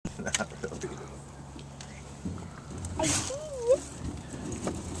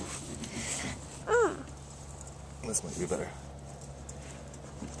This might be better.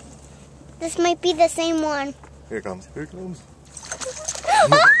 This might be the same one. Here it comes. Here it comes.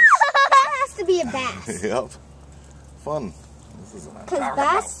 That has to be a bass. Yep. Fun. This is Because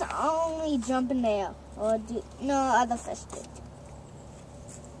bass only jump in the air. Or no other fish do.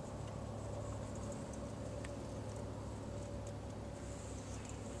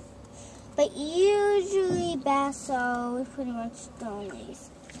 But usually bass, so we pretty much throw these.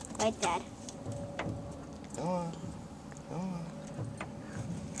 Right, Dad? Come on. Come on.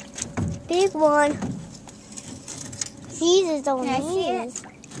 Big one. Jesus, don't Can I see it?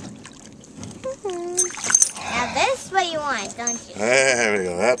 Now this is what you want, don't you? There we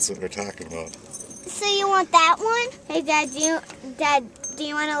go. That's what we're talking about. So you want that one? Hey, Dad, do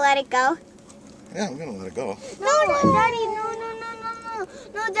you want to let it go? Yeah, I'm gonna let it go. No, Daddy, no.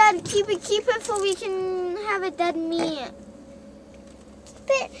 No, Dad, keep it so we can have it dead meat. Keep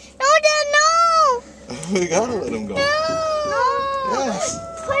it. No, Dad, no. We gotta let him go. No. Yes.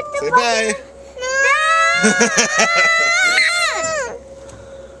 Put the Say bucket. bye. No.